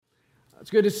It's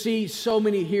good to see so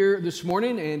many here this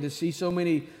morning and to see so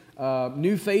many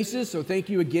new faces. So thank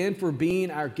you again for being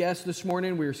our guest this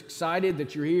morning. We're excited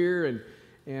that you're here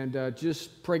and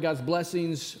just pray God's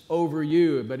blessings over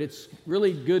you. But it's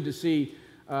really good to see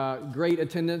great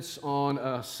attendance on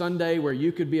a Sunday where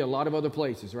you could be a lot of other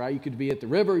places, right? You could be at the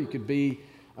river. You could be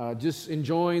just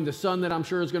enjoying the sun that I'm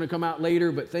sure is going to come out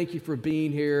later. But thank you for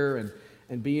being here and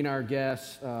being our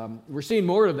guests. We're seeing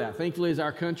more of that. Thankfully, as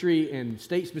our country and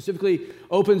state specifically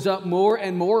opens up more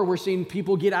and more, we're seeing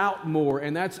people get out more,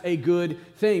 and that's a good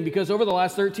thing because over the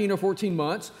last 13 or 14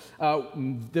 months,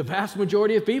 the vast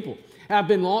majority of people have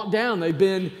been locked down. They've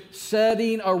been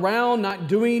sitting around, not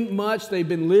doing much. They've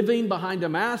been living behind a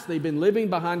mask. They've been living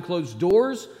behind closed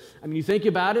doors. I mean, you think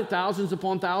about it, thousands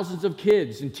upon thousands of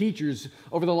kids and teachers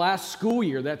over the last school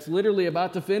year that's literally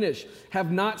about to finish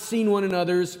have not seen one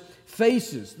another's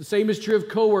faces. The same is true of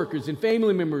coworkers and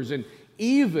family members and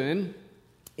even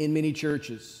in many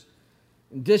churches.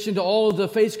 In addition to all of the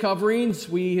face coverings,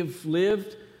 we have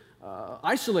lived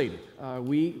isolated.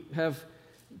 We have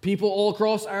people all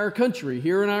across our country,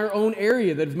 here in our own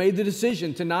area, that have made the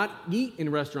decision to not eat in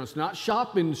restaurants, not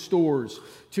shop in stores,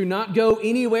 to not go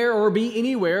anywhere or be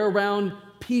anywhere around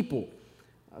people.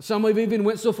 Some have even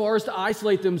went so far as to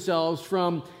isolate themselves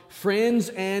from friends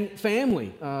and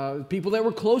family, people that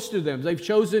were close to them. They've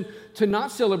chosen to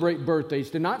not celebrate birthdays,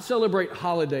 to not celebrate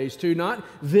holidays, to not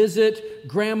visit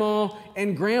grandma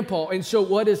and grandpa. And so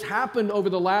what has happened over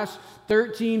the last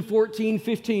 13, 14,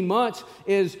 15 months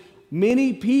is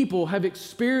many people have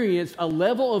experienced a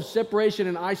level of separation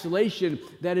and isolation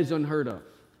that is unheard of.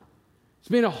 It's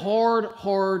been a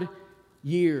hard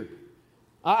year.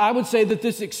 I would say that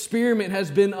this experiment has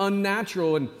been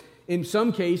unnatural and in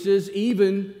some cases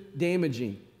even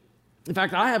damaging. In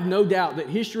fact, I have no doubt that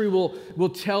history will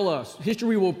tell us,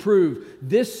 history will prove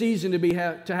this season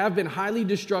to have been highly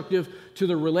destructive to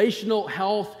the relational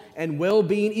health and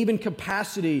well-being, even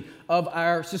capacity of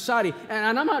our society.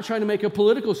 And I'm not trying to make a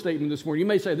political statement this morning. You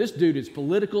may say, this dude is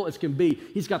political as can be.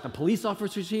 He's got the police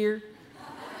officers here.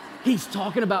 He's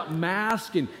talking about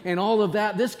masks and all of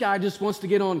that. This guy just wants to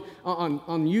get on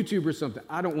YouTube or something.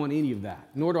 I don't want any of that,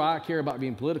 nor do I care about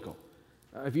being political.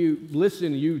 If you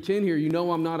listen, you attend here, you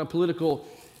know I'm not a political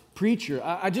preacher.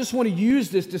 I just want to use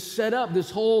this to set up this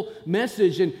whole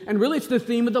message, and really it's the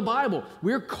theme of the Bible.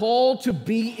 We're called to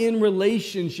be in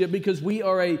relationship because we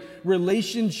are a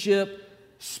relationship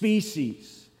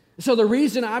species. So the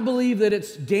reason I believe that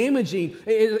it's damaging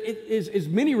is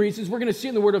many reasons. We're going to see it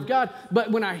in the Word of God,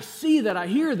 but when I see that, I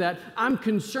hear that, I'm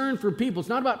concerned for people. It's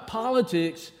not about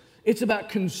politics. It's about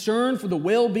concern for the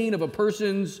well-being of a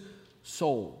person's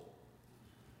soul.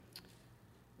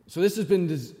 So this has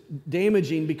been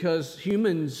damaging because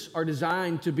humans are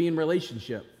designed to be in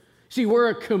relationship. See, we're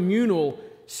a communal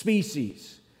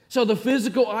species. So the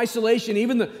physical isolation,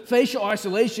 even the facial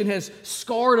isolation, has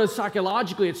scarred us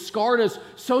psychologically. It's scarred us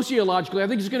sociologically. I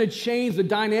think it's going to change the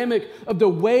dynamic of the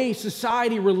way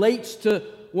society relates to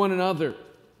one another.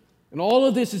 And all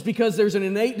of this is because there's an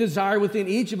innate desire within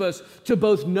each of us to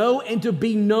both know and to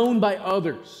be known by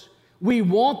others. We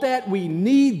want that. We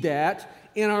need that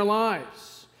in our lives.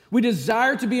 We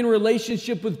desire to be in a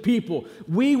relationship with people.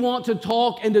 We want to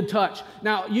talk and to touch.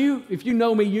 Now, if you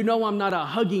know me, you know I'm not a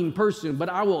hugging person, but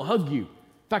I will hug you.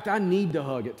 In fact, I need to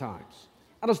hug at times.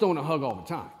 I just don't want to hug all the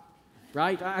time,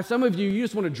 right? Some of you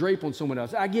just want to drape on someone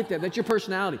else. I get that. That's your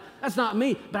personality. That's not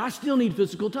me, but I still need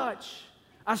physical touch.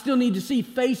 I still need to see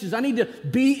faces. I need to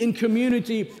be in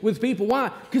community with people. Why?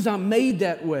 Because I'm made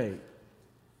that way.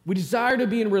 We desire to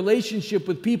be in relationship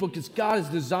with people because God has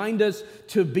designed us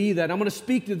to be that. I'm going to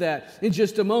speak to that in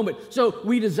just a moment. So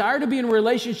we desire to be in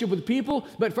relationship with people,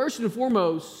 but first and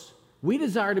foremost, we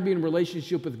desire to be in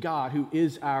relationship with God, who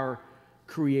is our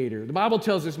Creator. The Bible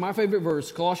tells us, my favorite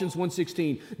verse, Colossians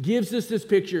 1:16, gives us this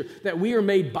picture that we are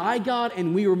made by God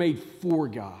and we were made for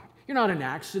God. You're not an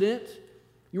accident.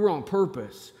 You were on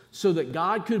purpose so that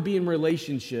God could be in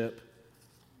relationship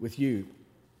with you.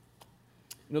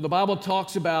 You know, the Bible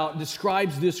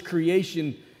describes this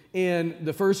creation in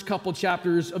the first couple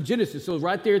chapters of Genesis. So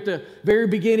right there at the very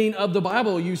beginning of the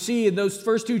Bible, you see in those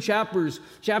first two chapters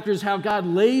how God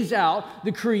lays out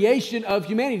the creation of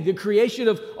humanity, the creation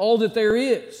of all that there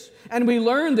is. And we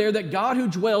learn there that God, who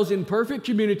dwells in perfect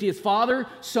community as Father,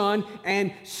 Son,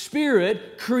 and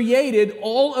Spirit, created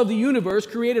all of the universe,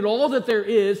 created all that there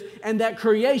is, and that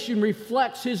creation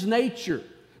reflects His nature.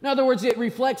 In other words, it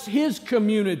reflects His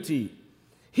community,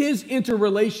 His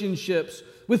interrelationships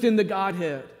within the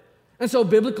Godhead. And so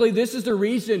biblically, this is the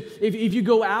reason if you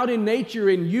go out in nature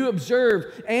and you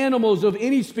observe animals of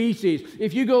any species,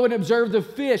 if you go and observe the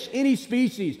fish, any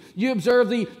species, you observe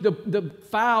the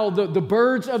fowl, the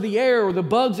birds of the air, or the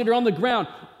bugs that are on the ground,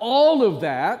 all of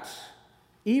that,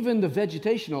 even the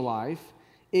vegetational life,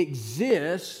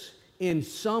 exists in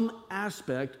some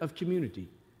aspect of community.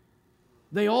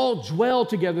 They all dwell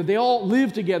together. They all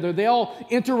live together. They all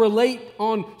interrelate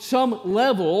on some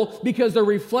level because they're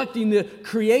reflecting the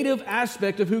creative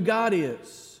aspect of who God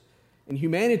is. And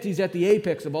humanity's at the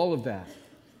apex of all of that.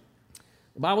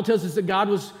 The Bible tells us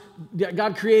that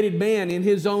God created man in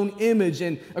His own image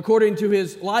and according to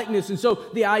His likeness. And so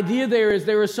the idea there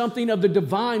is something of the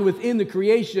divine within the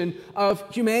creation of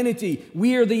humanity.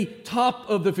 We are the top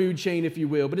of the food chain, if you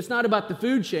will. But it's not about the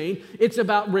food chain. It's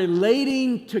about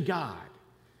relating to God.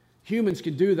 Humans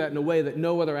can do that in a way that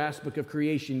no other aspect of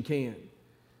creation can.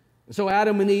 So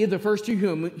Adam and Eve, the first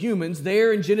two humans,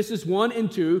 there in Genesis 1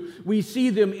 and 2, we see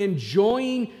them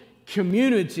enjoying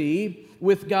community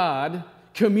with God,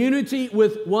 community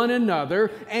with one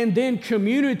another, and then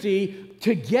community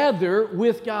together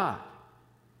with God.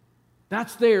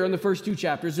 That's there in the first two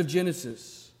chapters of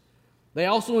Genesis. They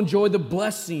also enjoy the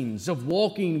blessings of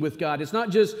walking with God. It's not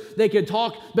just they could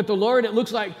talk, but the Lord, it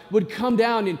looks like, would come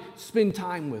down and spend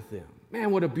time with them. Man,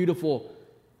 what a beautiful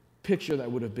picture that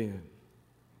would have been.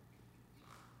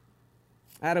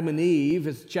 Adam and Eve,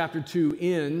 as chapter 2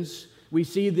 ends, we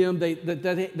see them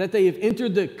that they have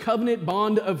entered the covenant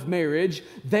bond of marriage.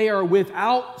 They are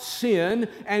without sin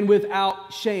and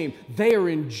without shame. They are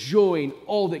enjoying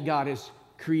all that God has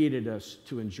created us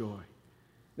to enjoy.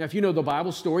 Now, if you know the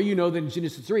Bible story, you know that in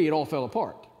Genesis 3, it all fell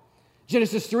apart.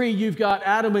 Genesis 3, you've got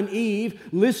Adam and Eve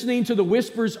listening to the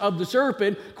whispers of the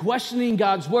serpent, questioning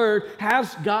God's word.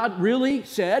 Has God really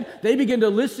said? They begin to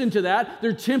listen to that.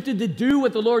 They're tempted to do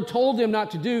what the Lord told them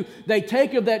not to do. They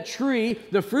take of that tree,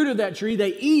 the fruit of that tree,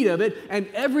 they eat of it, and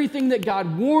everything that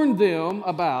God warned them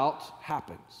about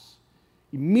happens.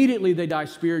 Immediately they die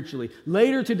spiritually,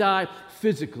 later to die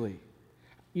physically.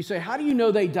 You say, how do you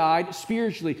know they died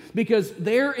spiritually? Because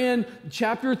there in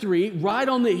chapter 3, right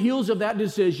on the heels of that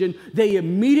decision, they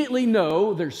immediately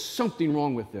know there's something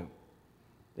wrong with them.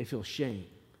 They feel shame.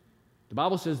 The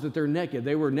Bible says that they're naked.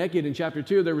 They were naked in chapter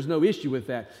 2. There was no issue with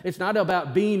that. It's not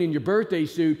about being in your birthday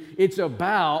suit. It's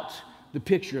about the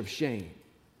picture of shame.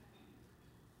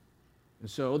 And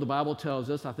so the Bible tells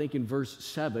us, I think in verse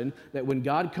 7, that when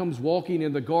God comes walking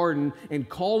in the garden and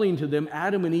calling to them,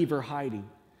 Adam and Eve are hiding.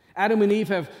 Adam and Eve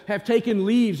have taken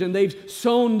leaves and they've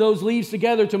sewn those leaves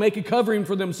together to make a covering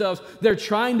for themselves. They're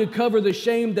trying to cover the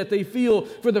shame that they feel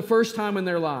for the first time in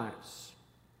their lives.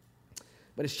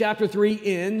 But as chapter 3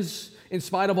 ends, in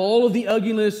spite of all of the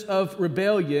ugliness of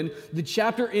rebellion, the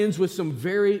chapter ends with some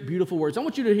very beautiful words. I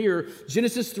want you to hear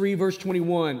Genesis 3, verse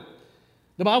 21.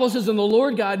 The Bible says, "And the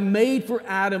Lord God made for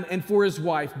Adam and for his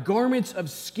wife garments of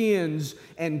skins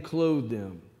and clothed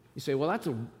them." You say, well, that's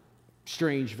a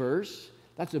strange verse.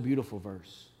 That's a beautiful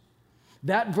verse.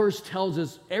 That verse tells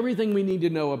us everything we need to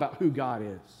know about who God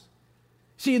is.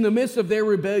 See, in the midst of their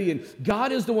rebellion,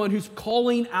 God is the one who's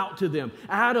calling out to them.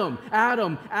 Adam,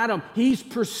 Adam, Adam. He's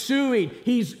pursuing,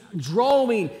 He's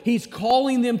drawing, He's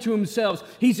calling them to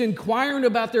Himself. He's inquiring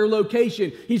about their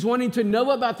location. He's wanting to know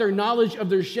about their knowledge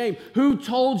of their shame. Who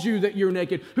told you that you're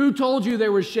naked? Who told you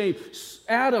there was shame?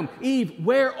 Adam, Eve,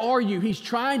 where are you? He's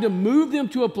trying to move them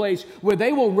to a place where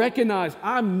they will recognize,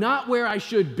 I'm not where I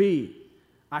should be.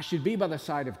 I should be by the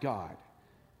side of God,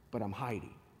 but I'm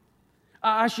hiding.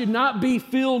 I should not be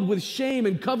filled with shame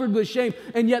and covered with shame,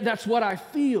 and yet that's what I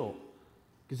feel,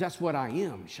 because that's what I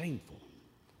am, shameful.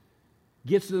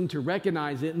 Gets them to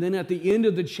recognize it, and then at the end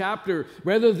of the chapter,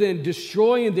 rather than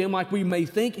destroying them like we may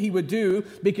think He would do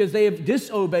because they have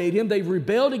disobeyed Him, they've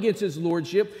rebelled against His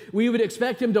lordship, we would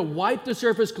expect Him to wipe the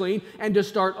surface clean and to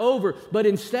start over. But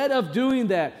instead of doing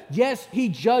that, yes, He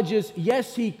judges,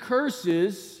 yes, He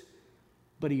curses,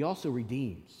 but He also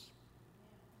redeems.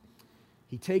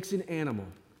 He takes an animal,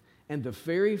 and the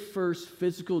very first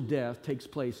physical death takes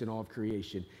place in all of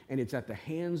creation, and it's at the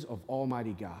hands of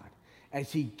Almighty God.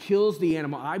 As He kills the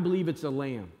animal, I believe it's a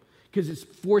lamb, because it's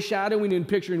foreshadowing and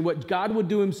picturing what God would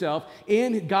do Himself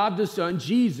in God the Son,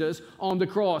 Jesus, on the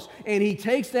cross. And He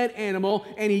takes that animal,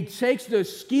 and He takes the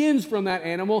skins from that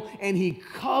animal, and He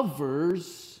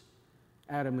covers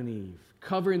Adam and Eve,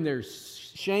 covering their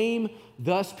shame,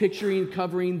 thus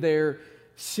covering their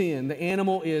sin. The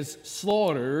animal is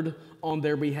slaughtered on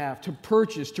their behalf to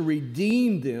purchase, to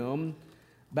redeem them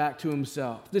back to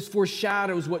Himself. This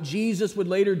foreshadows what Jesus would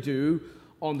later do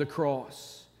on the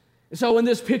cross. So in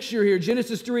this picture here,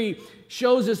 Genesis 3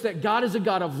 shows us that God is a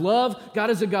God of love, God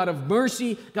is a God of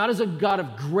mercy, God is a God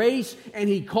of grace, and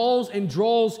He calls and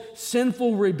draws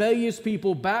sinful, rebellious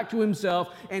people back to Himself,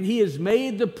 and He has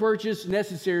made the purchase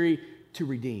necessary to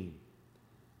redeem.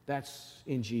 That's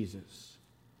in Jesus.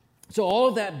 So all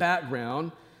of that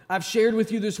background I've shared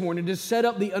with you this morning to set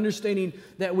up the understanding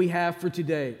that we have for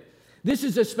today. This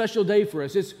is a special day for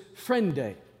us. It's Friend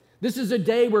Day. This is a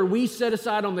day where we set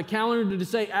aside on the calendar to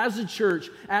say, as a church,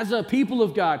 as a people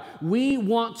of God, we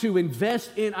want to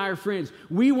invest in our friends.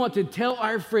 We want to tell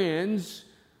our friends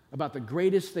about the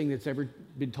greatest thing that's ever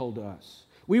been told to us.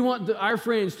 We want our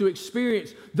friends to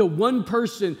experience the one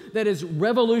person that has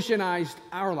revolutionized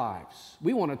our lives.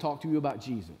 We want to talk to you about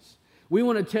Jesus. We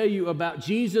want to tell you about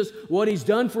Jesus, what He's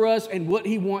done for us, and what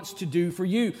He wants to do for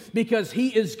you. Because He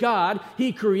is God,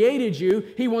 He created you,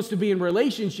 He wants to be in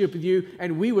relationship with you,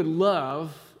 and we would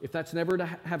love, if that's never to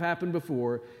have happened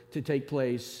before, to take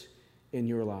place in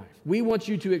your life. We want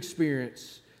you to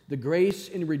experience the grace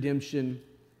and redemption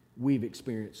we've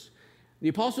experienced. The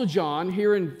Apostle John,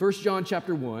 here in 1 John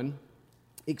chapter 1,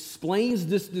 explains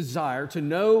this desire to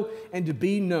know and to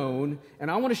be known,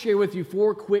 and I want to share with you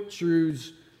 4 quick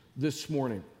truths this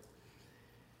morning.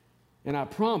 And I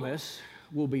promise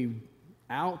we'll be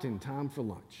out in time for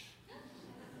lunch.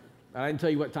 I didn't tell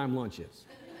you what time lunch is.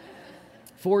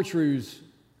 4 truths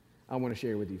I want to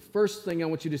share with you. First thing I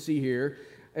want you to see here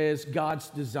is God's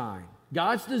design.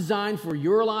 God's design for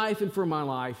your life and for my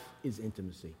life is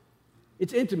intimacy.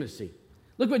 It's intimacy.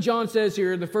 Look what John says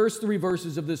here in the first 3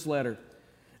 verses of this letter.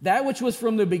 That which was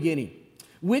from the beginning,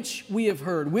 which we have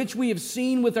heard, which we have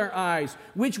seen with our eyes,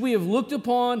 which we have looked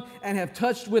upon and have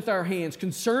touched with our hands,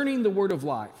 concerning the word of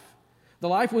life. The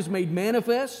life was made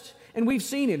manifest, and we've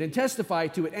seen it and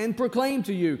testified to it and proclaimed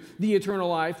to you the eternal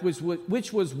life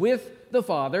which was with the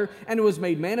Father, and it was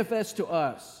made manifest to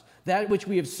us. That which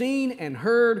we have seen and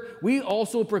heard, we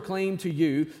also proclaim to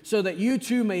you, so that you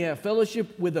too may have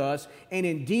fellowship with us. And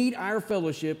indeed, our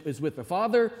fellowship is with the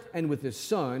Father and with His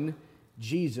Son,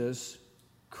 Jesus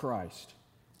Christ.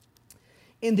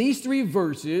 In these 3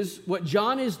 verses, what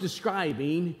John is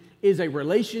describing is a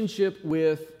relationship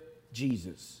with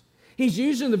Jesus. He's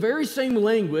using the very same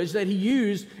language that he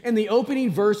used in the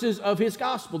opening verses of his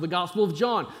gospel, the Gospel of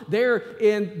John. There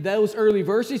in those early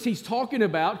verses, he's talking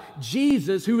about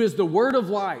Jesus, who is the Word of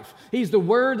life. He's the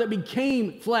Word that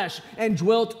became flesh and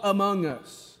dwelt among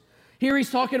us. Here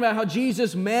he's talking about how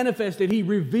Jesus manifested. He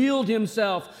revealed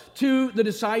Himself to the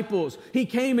disciples. He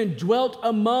came and dwelt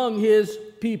among His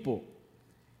people.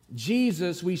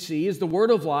 Jesus, we see, is the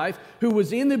Word of life who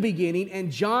was in the beginning,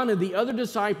 and John and the other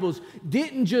disciples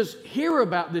didn't just hear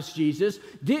about this Jesus,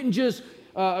 didn't just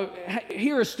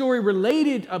hear a story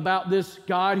related about this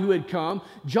God who had come.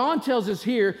 John tells us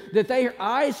here that their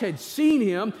eyes had seen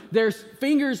Him, their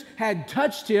fingers had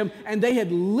touched Him, and they had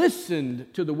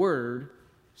listened to the Word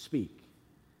speak.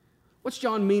 What's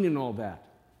John mean in all that?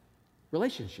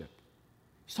 Relationship.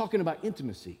 He's talking about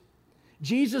intimacy.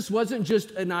 Jesus wasn't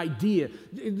just an idea.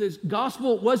 The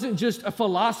gospel wasn't just a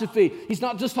philosophy. He's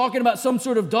not just talking about some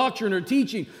sort of doctrine or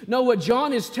teaching. No, what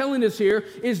John is telling us here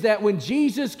is that when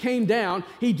Jesus came down,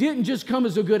 He didn't just come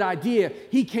as a good idea.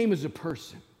 He came as a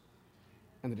person.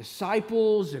 And the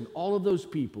disciples and all of those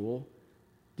people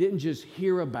didn't just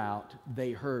hear about,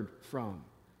 they heard from.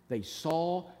 They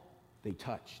saw, they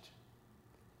touched.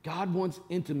 God wants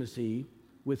intimacy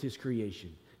with His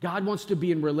creation. God wants to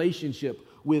be in relationship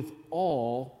with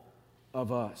all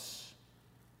of us.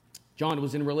 John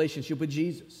was in relationship with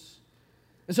Jesus.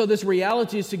 And so this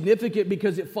reality is significant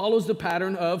because it follows the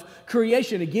pattern of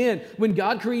creation. Again, when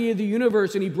God created the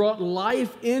universe and He brought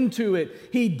life into it,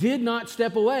 He did not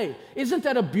step away. Isn't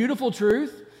that a beautiful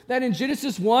truth? That in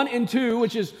Genesis 1 and 2,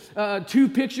 which is 2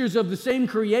 pictures of the same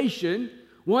creation,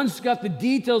 one's got the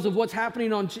details of what's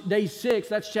happening on day 6,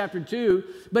 that's chapter 2,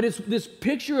 but it's this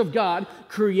picture of God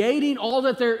creating all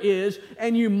that there is,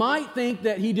 and you might think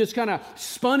that He just kind of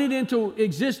spun it into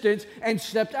existence and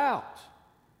stepped out.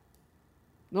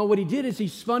 No, what He did is He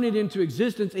spun it into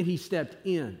existence and He stepped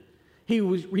in. He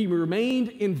remained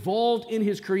involved in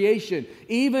His creation.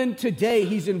 Even today,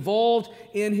 He's involved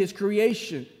in His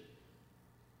creation.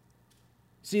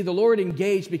 See, the Lord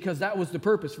engaged because that was the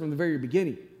purpose from the very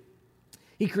beginning.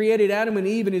 He created Adam and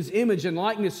Eve in His image and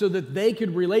likeness so that they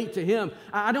could relate to Him.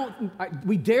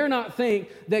 We dare not think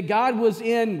that God was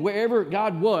in wherever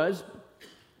God was,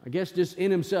 I guess just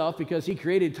in Himself, because He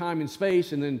created time and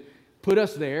space and then put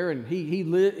us there, and He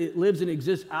lives and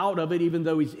exists out of it even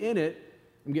though He's in it.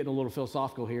 I'm getting a little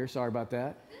philosophical here, sorry about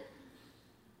that.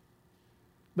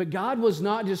 But God was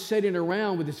not just sitting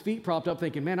around with His feet propped up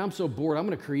thinking, man, I'm so bored, I'm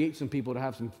going to create some people to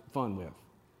have some fun with.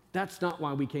 That's not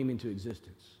why we came into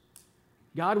existence.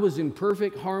 God was in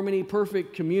perfect harmony,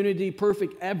 perfect community,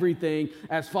 perfect everything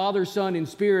as Father, Son, and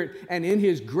Spirit, and in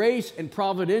His grace and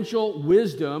providential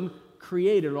wisdom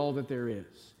created all that there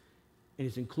is. And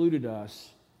He's included us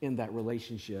in that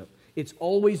relationship. It's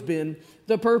always been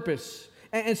the purpose.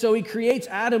 And so He creates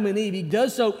Adam and Eve. He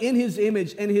does so in His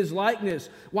image and His likeness.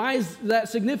 Why is that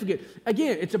significant?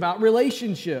 Again, it's about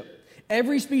relationship.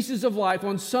 Every species of life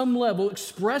on some level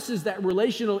expresses that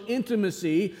relational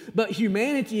intimacy, but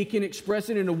humanity can express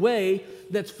it in a way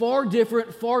that's far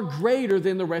different, far greater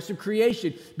than the rest of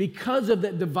creation because of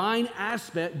that divine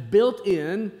aspect built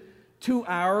in to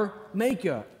our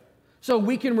makeup. So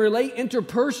we can relate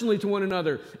interpersonally to one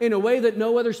another in a way that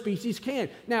no other species can.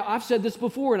 Now, I've said this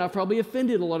before, and I've probably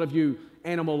offended a lot of you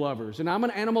animal lovers, and I'm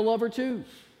an animal lover too.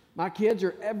 My kids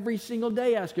are every single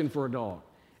day asking for a dog.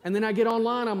 And then I get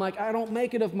online, I'm like, I don't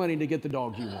make enough money to get the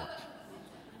dog you want.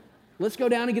 Let's go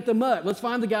down and get the mutt. Let's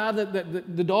find the guy,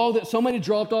 the dog that somebody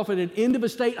dropped off at an end of a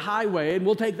state highway, and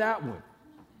we'll take that one.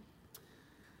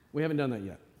 We haven't done that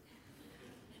yet.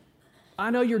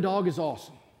 I know your dog is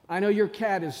awesome. I know your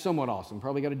cat is somewhat awesome.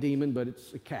 Probably got a demon, but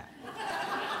it's a cat.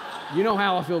 You know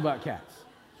how I feel about cats.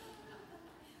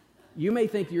 You may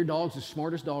think your dog's the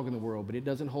smartest dog in the world, but it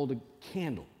doesn't hold a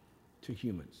candle to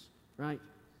humans, right?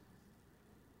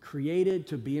 Created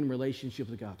to be in relationship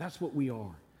with God. That's what we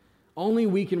are. Only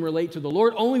we can relate to the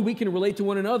Lord. Only we can relate to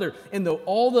one another. And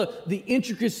all the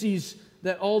intricacies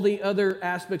that all the other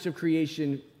aspects of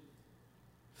creation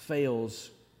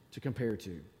fails to compare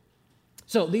to.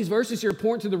 So these verses here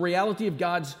point to the reality of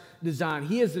God's design.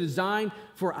 He has a design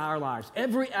for our lives.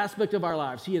 Every aspect of our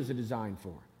lives, He has a design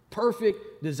for.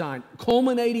 Perfect design,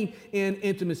 culminating in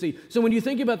intimacy. So when you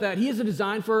think about that, He has a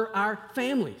design for our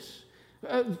families.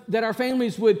 That our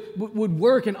families would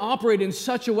work and operate in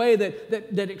such a way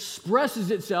that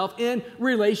expresses itself in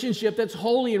relationship that's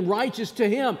holy and righteous to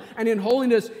Him and in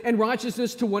holiness and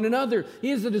righteousness to one another.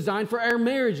 He has a design for our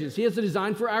marriages. He has a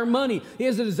design for our money. He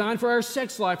has a design for our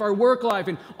sex life, our work life,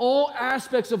 and all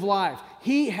aspects of life.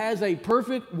 He has a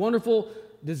perfect, wonderful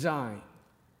design.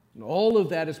 And all of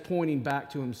that is pointing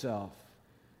back to Himself,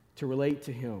 to relate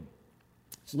to Him.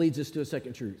 This leads us to a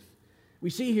second truth. We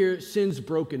see here sin's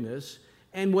brokenness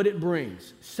and what it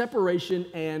brings, separation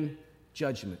and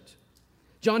judgment.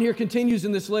 John here continues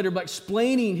in this letter by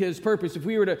explaining his purpose. If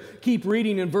we were to keep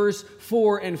reading in verse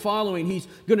 4 and following, he's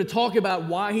going to talk about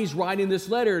why he's writing this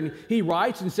letter. And he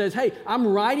writes and says, hey, I'm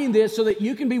writing this so that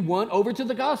you can be won over to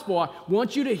the gospel. I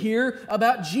want you to hear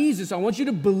about Jesus. I want you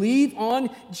to believe on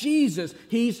Jesus.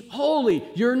 He's holy.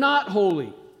 You're not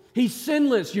holy. He's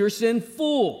sinless. You're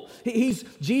sinful.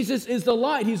 Jesus is the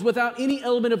light. He's without any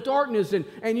element of darkness.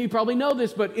 And you probably know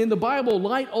this, but in the Bible,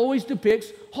 light always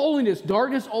depicts holiness.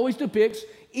 Darkness always depicts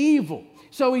evil.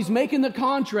 So he's making the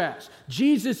contrast.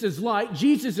 Jesus is light.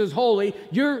 Jesus is holy.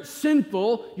 You're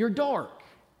sinful. You're dark.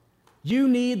 You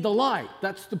need the light.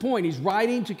 That's the point. He's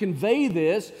writing to convey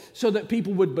this so that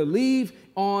people would believe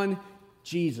on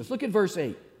Jesus. Look at verse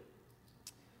 8.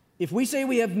 If we say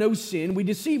we have no sin, we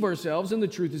deceive ourselves and the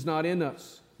truth is not in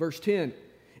us. Verse 10.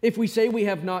 If we say we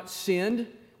have not sinned,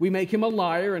 we make Him a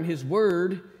liar and His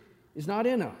word is not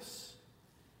in us.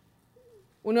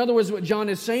 Well, in other words, what John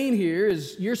is saying here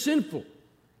is you're sinful,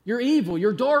 you're evil,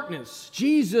 you're darkness.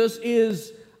 Jesus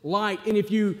is light. And if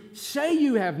you say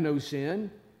you have no sin,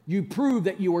 you prove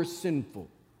that you are sinful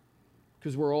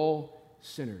because we're all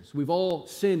sinners. We've all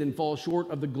sinned and fall short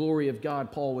of the glory of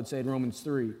God, Paul would say in Romans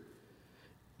 3.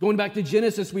 Going back to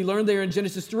Genesis, we learned there in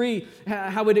Genesis 3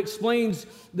 how it explains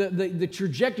the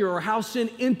trajectory or how sin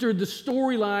entered the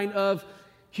storyline of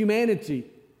humanity.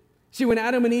 See, when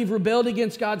Adam and Eve rebelled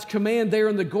against God's command there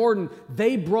in the garden,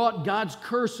 they brought God's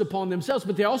curse upon themselves,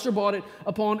 but they also brought it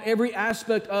upon every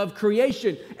aspect of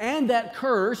creation. And that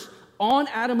curse on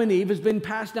Adam and Eve has been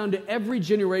passed down to every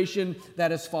generation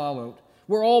that has followed.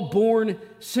 We're all born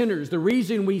sinners. The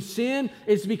reason we sin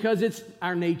is because it's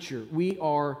our nature. We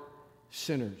are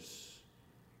sinners.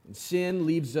 And sin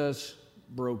leaves us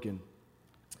broken.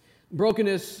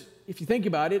 Brokenness, if you think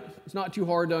about it, it's not too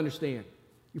hard to understand.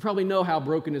 You probably know how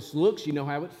brokenness looks. You know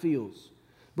how it feels.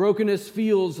 Brokenness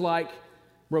feels like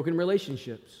broken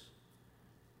relationships,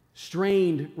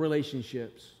 strained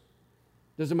relationships.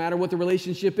 Doesn't matter what the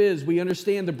relationship is. We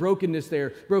understand the brokenness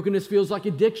there. Brokenness feels like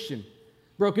addiction.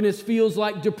 Brokenness feels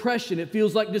like depression. It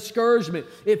feels like discouragement.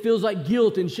 It feels like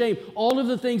guilt and shame. All of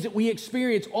the things that we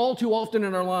experience all too often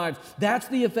in our lives, that's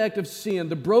the effect of sin,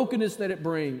 the brokenness that it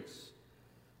brings.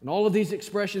 And all of these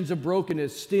expressions of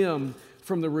brokenness stem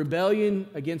from the rebellion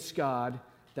against God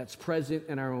that's present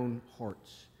in our own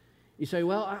hearts. You say,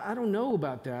 well, I don't know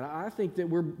about that. I think that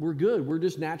we're good. We're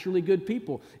just naturally good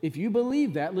people. If you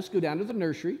believe that, let's go down to the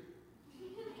nursery,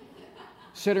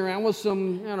 sit around with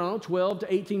some, 12 to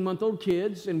 18-month-old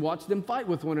kids and watch them fight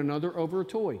with one another over a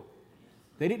toy.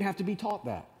 They didn't have to be taught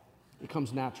that. It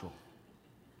comes natural.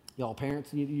 Y'all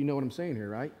parents, you know what I'm saying here,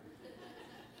 right?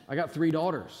 I got 3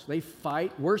 daughters. They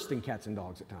fight worse than cats and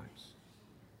dogs at times.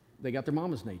 They got their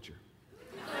mama's nature.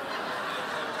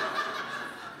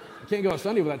 I can't go on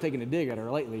Sunday without taking a dig at her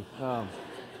lately. I'll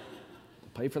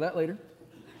pay for that later.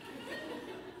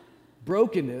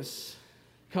 Brokenness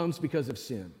comes because of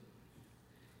sin.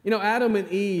 Adam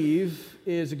and Eve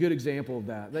is a good example of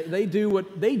that. They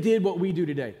did what we do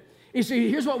today. You see,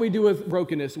 here's what we do with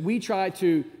brokenness. We try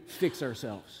to fix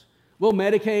ourselves. We'll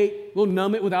medicate. We'll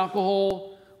numb it with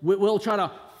alcohol. We'll try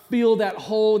to fill that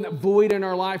hole and that void in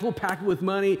our life. We'll pack it with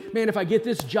money. Man, if I get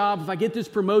this job, if I get this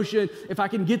promotion, if I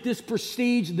can get this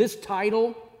prestige, this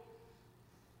title,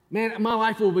 man, my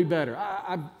life will be better.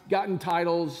 I've gotten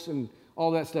titles and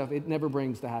all that stuff. It never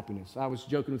brings the happiness. I was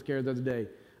joking with Kara the other day.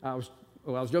 I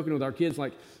was joking with our kids,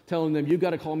 like telling them, you've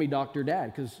got to call me Dr.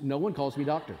 Dad, because no one calls me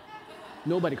doctor.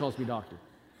 Nobody calls me doctor.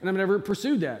 And I've never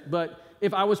pursued that. But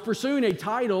if I was pursuing a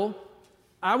title,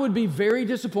 I would be very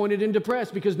disappointed and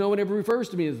depressed because no one ever refers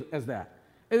to me as that.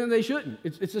 And then they shouldn't.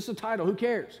 It's just a title. Who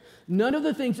cares? None of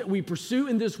the things that we pursue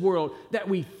in this world that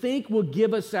we think will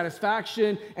give us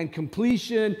satisfaction and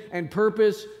completion and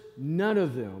purpose, none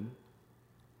of them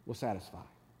will satisfy.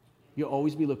 You'll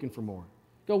always be looking for more.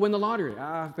 Go win the lottery.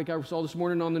 I think I saw this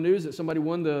morning on the news that somebody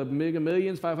won the Mega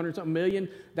Millions, 500-something million.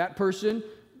 That person,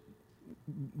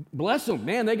 bless them.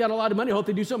 Man, they got a lot of money. I hope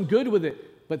they do something good with it.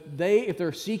 But if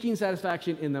they're seeking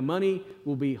satisfaction in the money,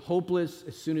 will be hopeless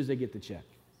as soon as they get the check.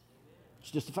 It's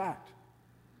just a fact.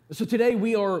 So today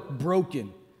we are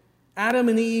broken. Adam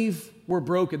and Eve were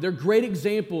broken. They're great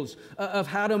examples of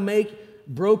how to make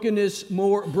brokenness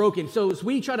more broken. So as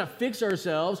we try to fix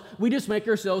ourselves, we just make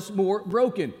ourselves more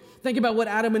broken. Think about what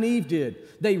Adam and Eve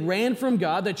did. They ran from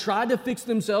God. They tried to fix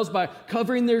themselves by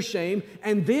covering their shame.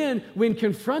 And then when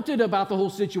confronted about the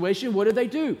whole situation, what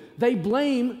do? They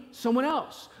blame someone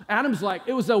else. Adam's like,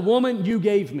 it was a woman you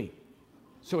gave me.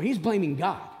 So he's blaming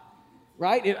God,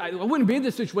 right? I wouldn't be in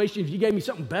this situation if you gave me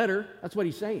something better. That's what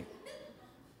he's saying.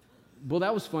 Well,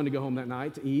 that was fun to go home that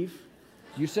night to Eve.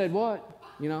 You said what?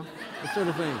 That sort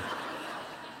of thing.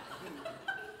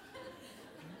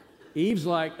 Eve's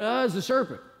like, it's the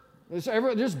serpent.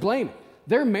 Just blame it.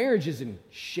 Their marriage is in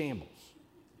shambles.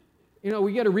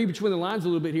 We got to read between the lines a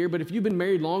little bit here, but if you've been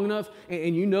married long enough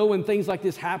and you know when things like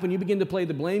this happen, you begin to play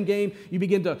the blame game, you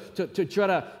begin to try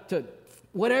to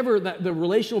whatever the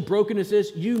relational brokenness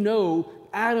is,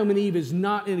 Adam and Eve is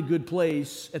not in a good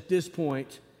place at this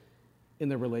point in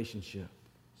their relationship.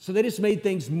 So they just made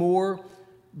things more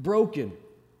broken.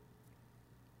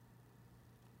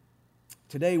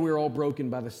 Today we're all broken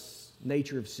by the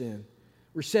nature of sin.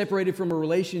 We're separated from a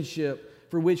relationship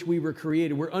for which we were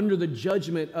created. We're under the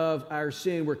judgment of our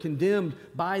sin. We're condemned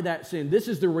by that sin. This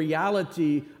is the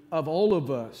reality of all of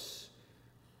us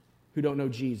who don't know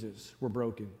Jesus. We're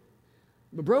broken.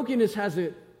 But brokenness has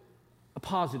a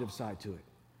positive side to it.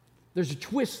 There's a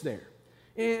twist there.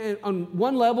 And on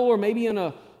one level, or maybe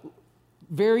on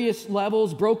various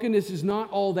levels, brokenness is not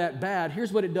all that bad.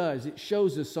 Here's what it does. It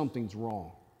shows us something's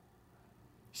wrong.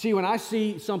 See, when I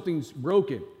see something's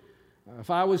broken, if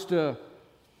I was to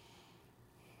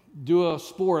do a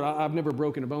sport, I've never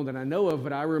broken a bone that I know of,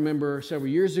 but I remember several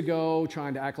years ago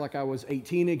trying to act like I was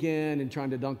 18 again and trying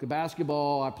to dunk the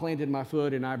basketball. I planted my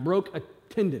foot and I broke a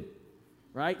tendon,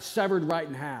 right? Severed right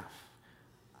in half.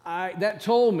 That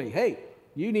told me, hey,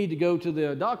 you need to go to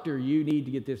the doctor. You need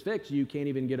to get this fixed. You can't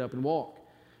even get up and walk.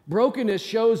 Brokenness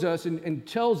shows us and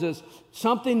tells us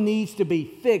something needs to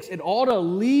be fixed. It ought to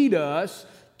lead us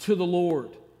to the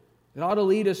Lord. It ought to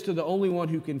lead us to the only one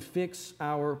who can fix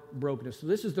our brokenness. So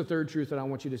this is the third truth that I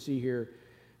want you to see here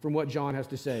from what John has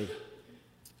to say.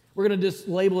 We're going to just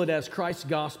label it as Christ's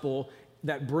gospel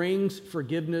that brings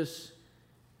forgiveness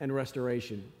and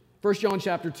restoration. 1 John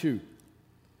chapter 2.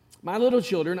 My little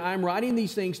children, I am writing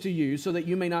these things to you so that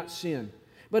you may not sin.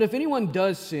 But if anyone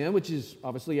does sin, which is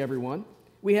obviously everyone,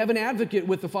 we have an advocate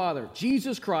with the Father,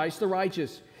 Jesus Christ the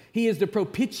righteous. He is the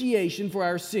propitiation for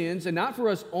our sins, and not for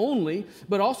us only,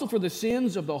 but also for the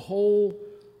sins of the whole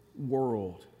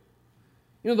world.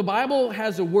 The Bible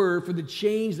has a word for the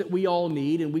change that we all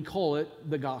need, and we call it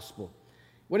the gospel.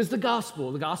 What is the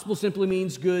gospel? The gospel simply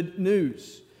means good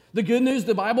news. The good news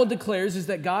the Bible declares is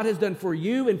that God has done for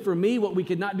you and for me what we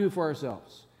could not do for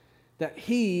ourselves, that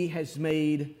He has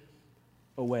made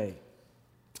a way.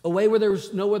 A way where there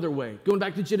was no other way. Going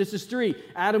back to Genesis 3,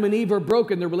 Adam and Eve are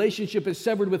broken. Their relationship is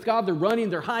severed with God. They're running,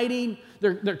 they're hiding,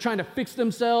 they're trying to fix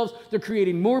themselves. They're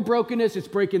creating more brokenness. It's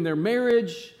breaking their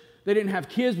marriage. They didn't have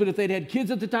kids, but if they'd had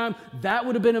kids at the time, that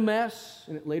would have been a mess,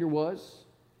 and it later was.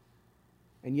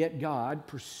 And yet God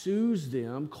pursues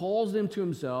them, calls them to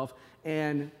himself,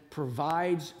 and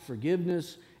provides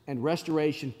forgiveness and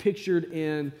restoration, pictured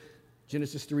in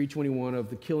Genesis 3:21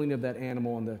 of the killing of that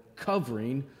animal and the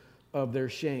covering of their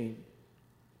shame.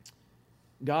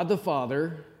 God the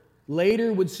Father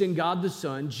later would send God the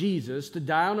Son, Jesus, to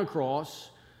die on a cross.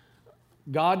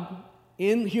 God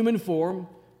in human form,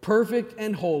 perfect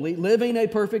and holy, living a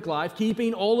perfect life,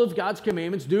 keeping all of God's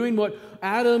commandments, doing what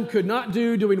Adam could not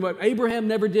do, doing what Abraham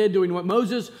never did, doing what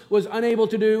Moses was unable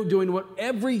to do, doing what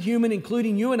every human,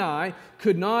 including you and I,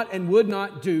 could not and would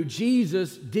not do.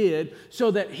 Jesus did,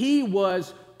 so that he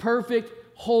was perfect,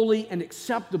 holy, and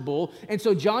acceptable. And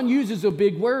so John uses a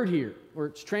big word here, or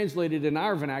it's translated in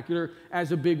our vernacular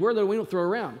as a big word that we don't throw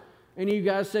around. Any of you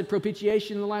guys said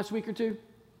propitiation in the last week or two?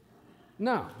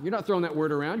 No, you're not throwing that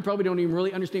word around. You probably don't even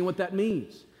really understand what that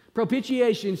means.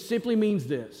 Propitiation simply means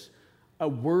this: a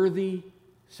worthy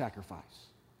sacrifice.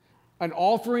 An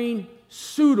offering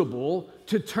suitable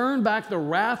to turn back the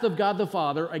wrath of God the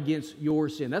Father against your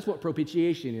sin. That's what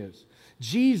propitiation is.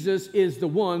 Jesus is the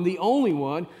one, the only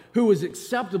one, who is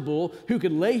acceptable, who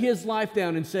could lay his life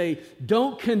down and say,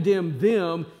 don't condemn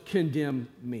them, condemn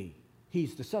me.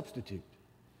 He's the substitute.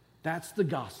 That's the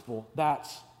gospel.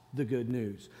 That's the good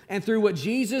news. And through what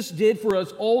Jesus did for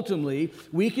us, ultimately,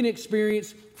 we can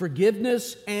experience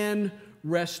forgiveness and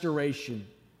restoration.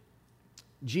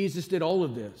 Jesus did all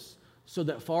of this so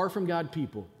that far from God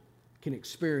people can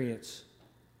experience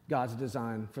God's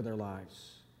design for their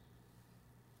lives.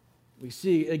 We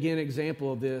see, again, an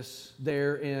example of this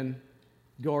there in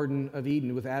Garden of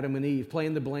Eden with Adam and Eve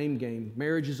playing the blame game.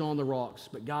 Marriage is on the rocks,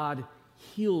 but God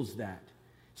heals that.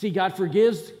 See, God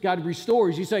forgives, God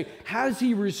restores. You say, how does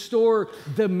he restore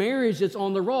the marriage that's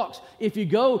on the rocks? If you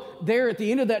go there at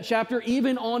the end of that chapter,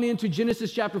 even on into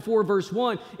Genesis chapter 4, verse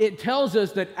 1, it tells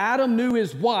us that Adam knew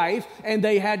his wife and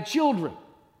they had children.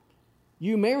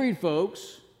 You married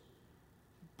folks,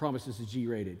 promise this is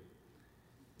G-rated.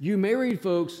 You married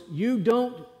folks, you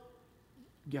don't,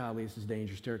 golly, this is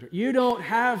dangerous territory. You don't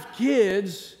have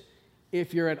kids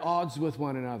if you're at odds with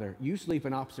one another. You sleep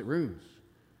in opposite rooms,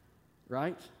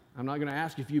 right? I'm not going to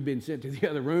ask if you've been sent to the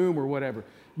other room or whatever.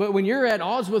 But when you're at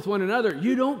odds with one another,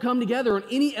 you don't come together on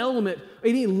any element,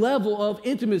 any level of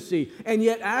intimacy. And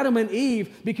yet Adam and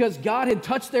Eve, because God had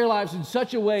touched their lives in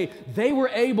such a way, they were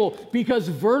able, because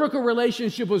vertical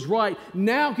relationship was right,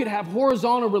 now could have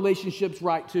horizontal relationships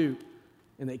right too.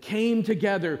 And they came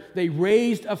together. They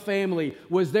raised a family.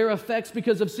 Was there effects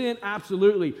because of sin?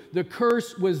 Absolutely. The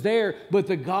curse was there, but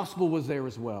the gospel was there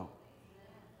as well.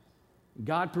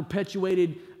 God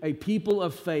perpetuated a people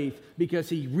of faith because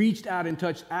he reached out and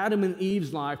touched Adam and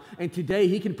Eve's life. And today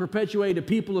he can perpetuate a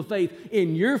people of faith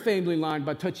in your family line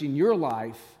by touching your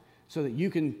life so that you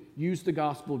can use the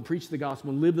gospel and preach the gospel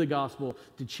and live the gospel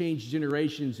to change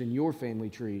generations in your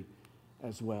family tree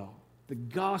as well. The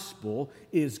gospel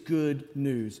is good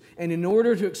news. And in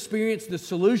order to experience the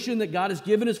solution that God has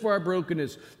given us for our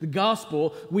brokenness, the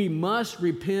gospel, we must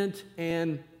repent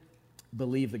and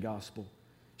believe the gospel.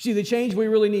 See, the change we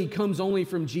really need comes only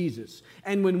from Jesus.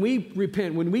 And when we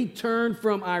repent, when we turn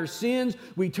from our sins,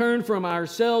 we turn from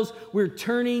ourselves, we're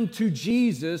turning to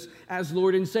Jesus as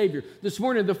Lord and Savior. This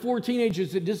morning, the 4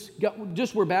 teenagers that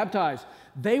just were baptized,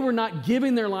 they were not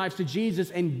giving their lives to Jesus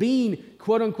and being,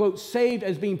 quote unquote, saved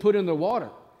as being put in the water.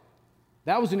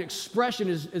 That was an expression,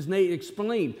 as Nate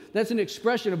explained. That's an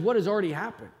expression of what has already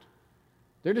happened.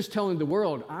 They're just telling the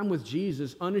world, I'm with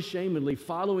Jesus unashamedly,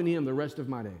 following him the rest of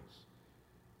my days.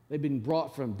 They've been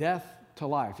brought from death to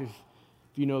life, if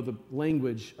you know the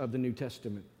language of the New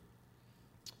Testament.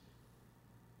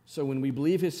 So when we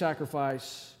believe his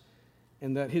sacrifice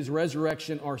and that his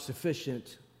resurrection are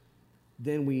sufficient,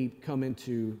 then we come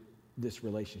into this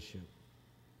relationship.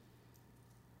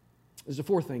 There's a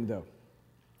 4th thing, though.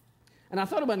 And I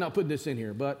thought about not putting this in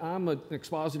here, but I'm an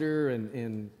expositor,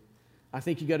 and I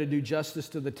think you got to do justice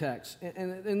to the text.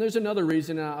 And there's another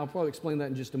reason, and I'll probably explain that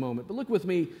in just a moment. But look with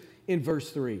me in verse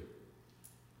 3.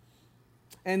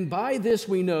 And by this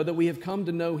we know that we have come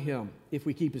to know him if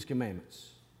we keep his commandments.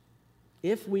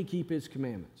 If we keep his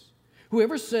commandments.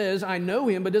 Whoever says, I know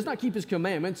him, but does not keep his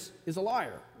commandments is a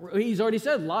liar. He's already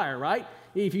said liar, right?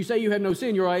 If you say you have no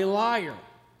sin, you're a liar.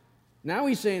 Now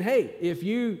he's saying, hey, if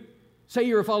you say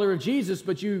you're a follower of Jesus,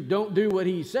 but you don't do what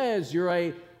he says, you're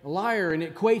a liar, and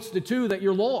it equates the two that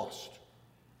you're lost.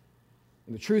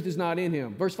 and the truth is not in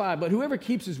him. Verse 5, but whoever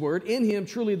keeps his word, in him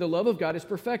truly the love of God is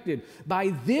perfected.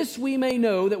 By this we may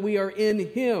know that we are in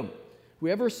him.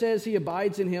 Whoever says he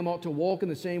abides in him ought to walk in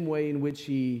the same way in which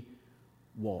he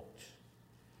walked.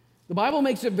 The Bible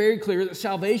makes it very clear that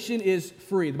salvation is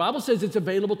free. The Bible says it's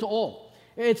available to all.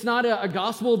 It's not a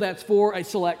gospel that's for a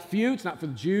select few. It's not for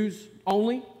the Jews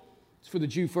only. It's for the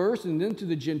Jew first and then to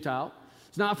the Gentile.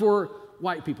 It's not for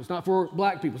white people. It's not for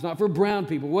black people. It's not for brown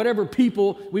people. Whatever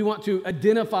people we want to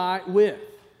identify with.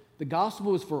 The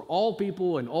gospel is for all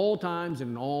people in all times and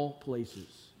in all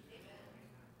places.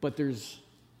 But there's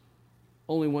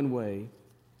only one way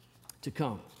to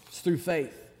come. It's through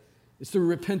faith. It's through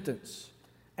repentance.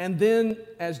 And then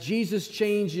as Jesus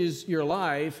changes your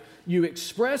life, you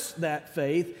express that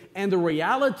faith and the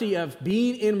reality of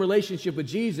being in relationship with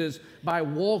Jesus by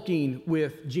walking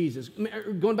with Jesus.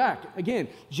 Going back, again,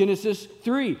 Genesis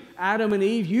 3. Adam and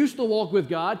Eve used to walk with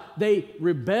God. They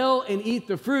rebel and eat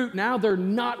the fruit. Now they're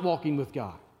not walking with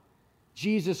God.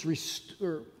 Jesus,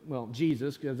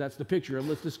 because that's the picture of,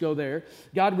 let's just go there.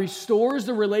 God restores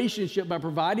the relationship by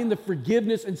providing the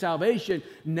forgiveness and salvation.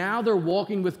 Now they're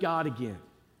walking with God again,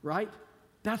 right?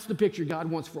 That's the picture God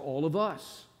wants for all of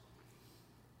us.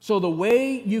 So the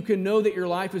way you can know that your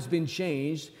life has been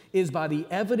changed is by the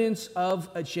evidence of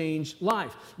a changed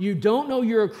life. You don't know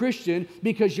you're a Christian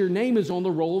because your name is on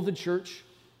the roll of the church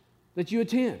that you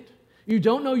attend. You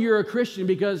don't know you're a Christian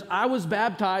because I was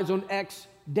baptized on X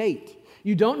date.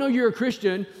 You don't know you're a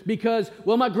Christian because,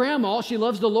 well, my grandma, she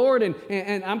loves the Lord,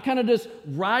 and I'm kind of just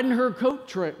riding her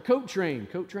coattail.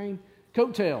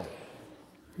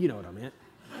 You know what I meant.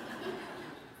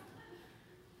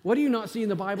 What do you not see in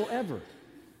the Bible ever?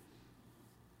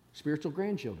 Spiritual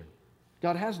grandchildren.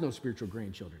 God has no spiritual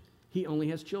grandchildren. He only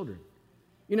has children.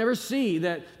 You never see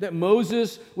that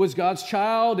Moses was God's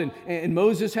child and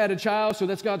Moses had a child, so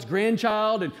that's God's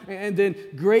grandchild and then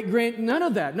none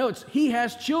of that. No, he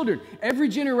has children. Every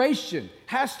generation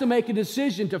has to make a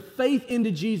decision to faith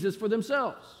into Jesus for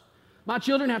themselves. My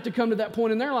children have to come to that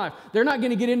point in their life. They're not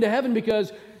going to get into heaven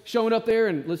because showing up there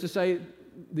and let's just say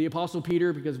the Apostle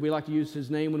Peter, because we like to use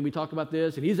his name when we talk about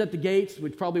this, and he's at the gates,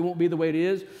 which probably won't be the way it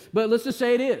is, but let's just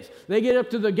say it is. They get up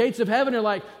to the gates of heaven, they're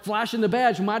like flashing the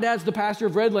badge. My dad's the pastor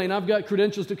of Red Lane. I've got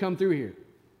credentials to come through here.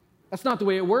 That's not the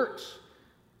way it works.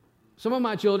 Some of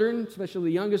my children, especially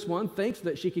the youngest one, thinks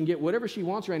that she can get whatever she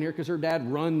wants around here because her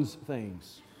dad runs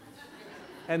things.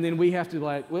 And then we have to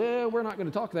we're not going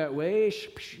to talk that way.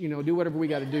 Do whatever we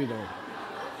got to do there.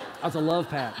 That's a love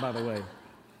pat, by the way.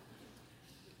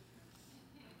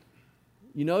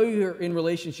 You know you're in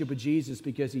relationship with Jesus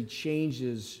because he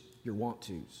changes your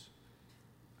want-tos.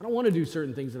 I don't want to do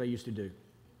certain things that I used to do.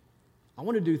 I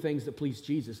want to do things that please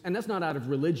Jesus. And that's not out of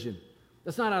religion.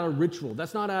 That's not out of ritual.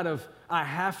 That's not out of I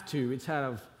have to. It's out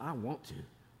of I want to.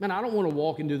 Man, I don't want to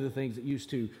walk and do the things that used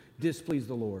to displease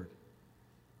the Lord.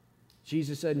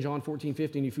 Jesus said in John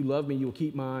 14:15, if you love me, you will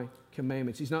keep my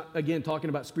commandments. He's not, again, talking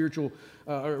about spiritual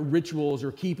rituals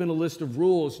or keeping a list of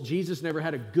rules. Jesus never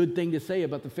had a good thing to say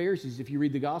about the Pharisees if you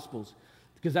read the Gospels,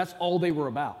 because that's all they were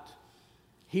about.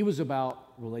 He was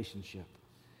about relationship.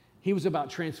 He was about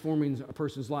transforming a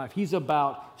person's life. He's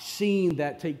about seeing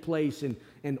that take place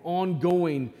and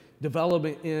ongoing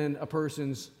development in a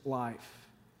person's life.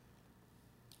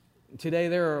 Today,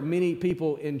 there are many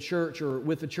people in church or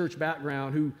with a church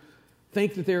background who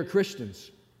think that they're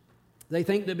Christians. They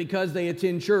think that because they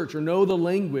attend church or know the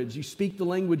language, you speak the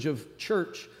language of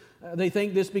church, they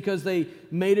think this because they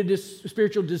made a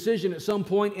spiritual decision at some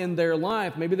point in their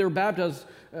life. Maybe they're baptized,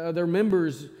 they're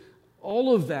members.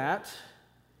 All of that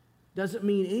doesn't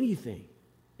mean anything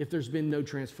if there's been no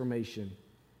transformation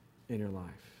in your life.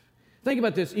 Think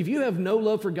about this. If you have no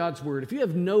love for God's word, if you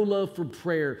have no love for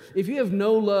prayer, if you have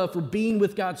no love for being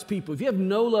with God's people, if you have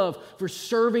no love for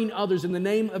serving others in the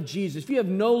name of Jesus, if you have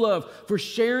no love for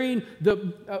sharing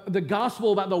the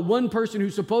gospel about the one person who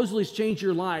supposedly has changed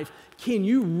your life, can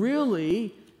you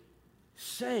really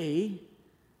say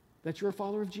that you're a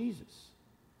follower of Jesus?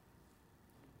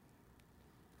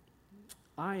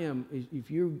 If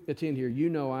you attend here, you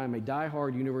know I am a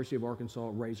diehard University of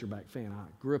Arkansas Razorback fan. I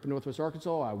grew up in Northwest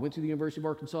Arkansas. I went to the University of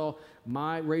Arkansas.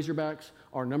 My Razorbacks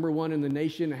are number one in the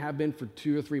nation and have been for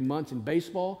 2 or 3 months in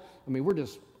baseball. I mean, we're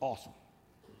just awesome.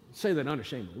 Say that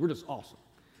unashamedly. We're just awesome.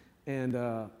 And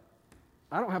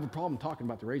I don't have a problem talking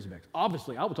about the Razorbacks.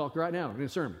 Obviously, I will talk right now in a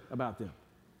sermon about them.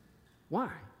 Why?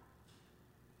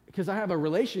 Because I have a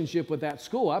relationship with that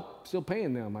school. I'm still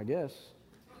paying them, I guess,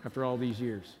 after all these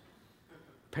years.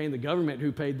 Paying the government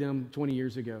who paid them 20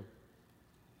 years ago.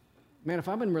 man, if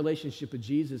I'm in a relationship with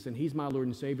Jesus and he's my Lord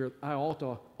and Savior, I ought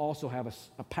to also have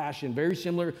a passion very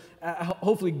similar,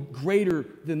 hopefully greater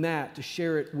than that, to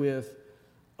share it with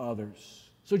others.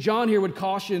 So John here would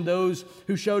caution those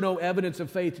who show no evidence of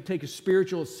faith to take a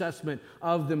spiritual assessment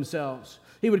of themselves.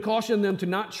 He would caution them to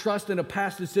not trust in a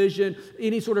past decision,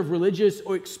 any sort of religious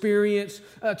or experience,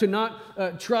 to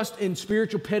not trust in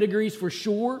spiritual pedigrees for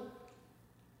sure.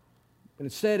 But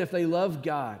instead, if they love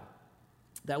God,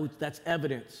 that's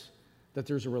evidence that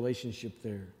there's a relationship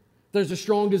there. There's a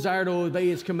strong desire to obey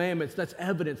His commandments. That's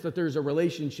evidence that there's a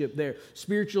relationship there.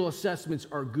 Spiritual assessments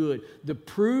are good. The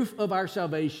proof of our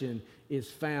salvation is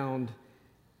found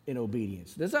in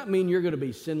obedience. Does that mean you're going to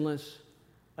be sinless?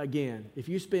 Again, if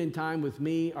you spend time with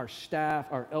me, our staff,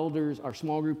 our elders, our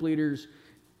small group leaders,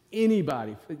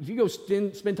 anybody, if you go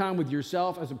spend time with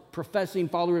yourself as a professing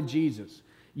follower of Jesus,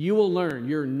 you will learn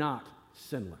you're not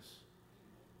sinless.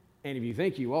 And if you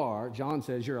think you are, John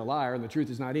says you're a liar and the truth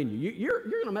is not in you. You're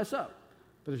going to mess up.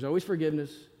 But there's always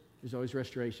forgiveness. There's always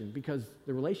restoration because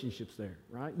the relationship's there,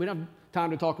 right? We don't have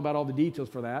time to talk about all the details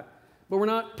for that. But we're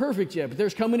not perfect yet. But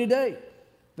there's coming a day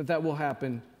that will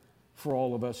happen for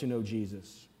all of us who know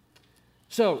Jesus.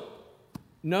 So,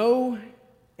 know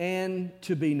and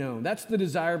to be known. That's the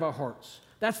desire of our hearts.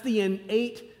 That's the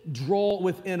innate draw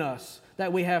within us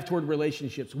that we have toward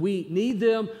relationships. We need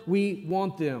them. We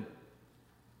want them.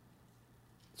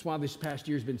 That's why this past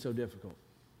year has been so difficult.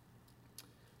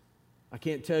 I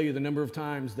can't tell you the number of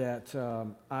times that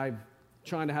I'm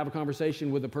trying to have a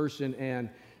conversation with a person and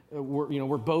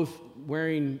we're both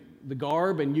wearing the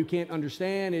garb and you can't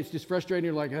understand. It's just frustrating.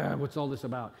 You're like, what's all this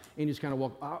about? And you just kind of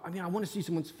walk. I want to see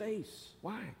someone's face.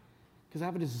 Why? Because I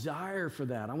have a desire for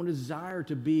that. I want a desire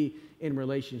to be in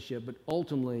relationship, but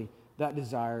ultimately that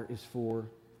desire is for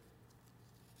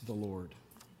the Lord.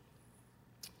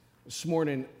 This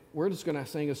morning, we're just going to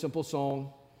sing a simple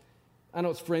song. I know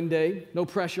it's Friend Day, no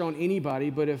pressure on anybody,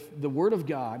 but if the Word of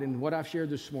God and what I've shared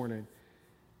this morning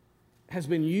has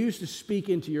been used to speak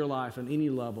into your life on any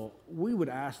level, we would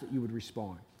ask that you would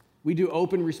respond. We do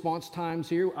open response times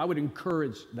here. I would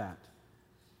encourage that,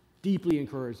 deeply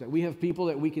encourage that. We have people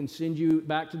that we can send you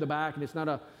back to the back, and it's not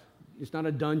a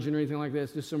dungeon or anything like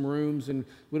this, just some rooms, and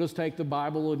we'll just take the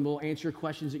Bible and we'll answer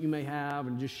questions that you may have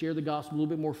and just share the gospel a little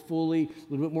bit more fully, a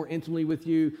little bit more intimately with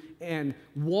you, and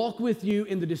walk with you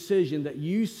in the decision that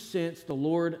you sense the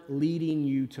Lord leading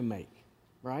you to make,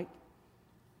 right?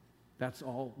 That's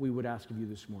all we would ask of you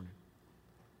this morning.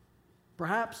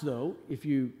 Perhaps, though, if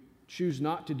you choose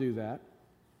not to do that,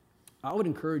 I would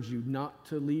encourage you not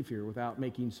to leave here without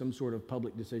making some sort of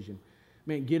public decision.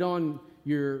 Man, get on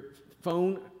your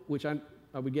phone, which I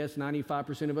would guess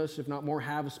 95% of us, if not more,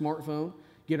 have a smartphone.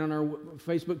 Get on our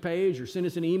Facebook page or send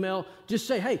us an email. Just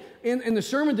say, hey, in the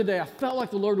sermon today, I felt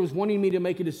like the Lord was wanting me to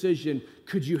make a decision.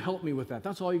 Could you help me with that?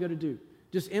 That's all you got to do.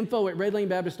 Just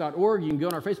info@redlanebaptist.org. You can go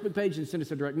on our Facebook page and send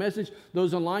us a direct message.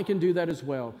 Those online can do that as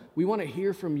well. We want to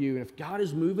hear from you. And if God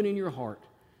is moving in your heart,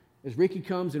 as Ricky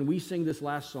comes and we sing this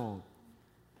last song,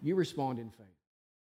 you respond in faith.